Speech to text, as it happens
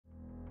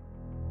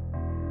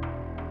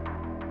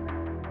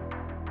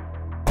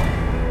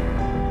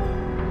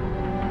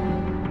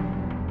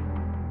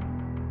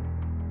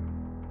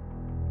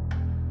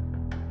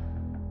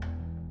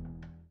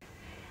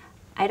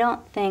I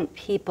don't think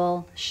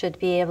people should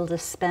be able to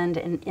spend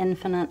an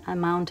infinite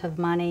amount of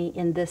money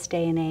in this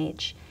day and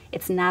age.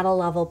 It's not a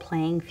level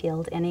playing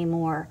field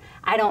anymore.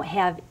 I don't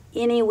have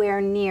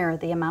anywhere near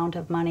the amount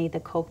of money the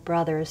Koch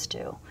brothers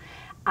do.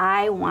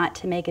 I want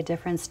to make a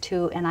difference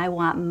too, and I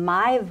want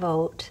my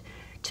vote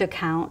to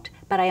count,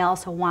 but I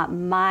also want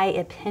my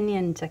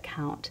opinion to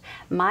count.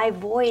 My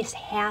voice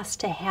has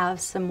to have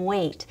some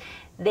weight.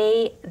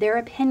 Their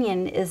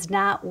opinion is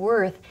not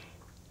worth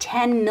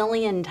 10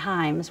 million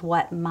times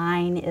what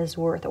mine is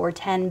worth, or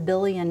 10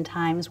 billion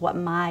times what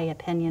my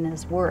opinion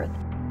is worth.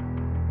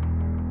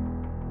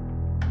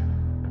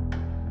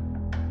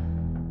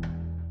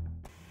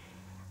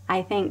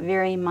 I think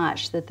very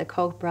much that the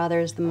Koch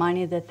brothers, the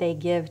money that they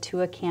give to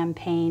a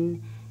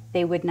campaign,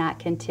 they would not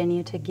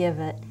continue to give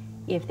it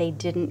if they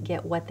didn't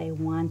get what they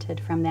wanted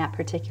from that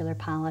particular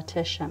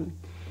politician.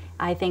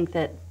 I think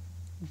that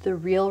the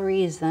real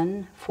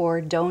reason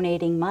for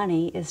donating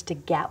money is to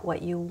get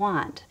what you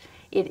want.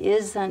 It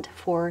isn't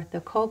for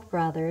the Koch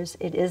brothers,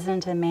 it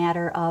isn't a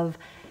matter of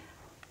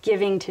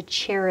giving to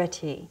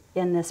charity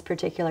in this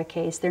particular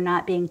case. They're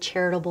not being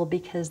charitable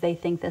because they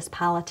think this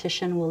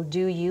politician will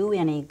do you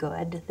any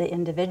good, the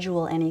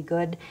individual any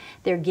good.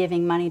 They're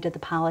giving money to the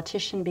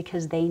politician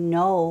because they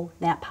know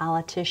that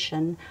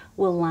politician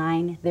will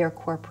line their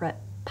corporate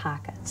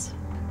pockets.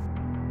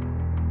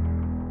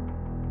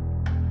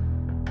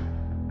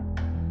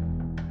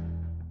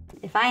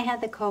 If I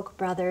had the Koch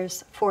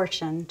brothers'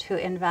 fortune to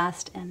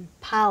invest in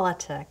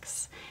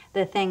politics,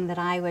 the thing that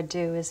I would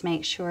do is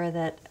make sure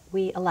that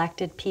we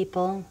elected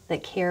people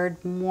that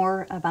cared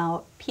more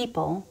about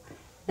people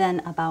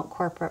than about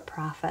corporate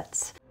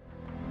profits.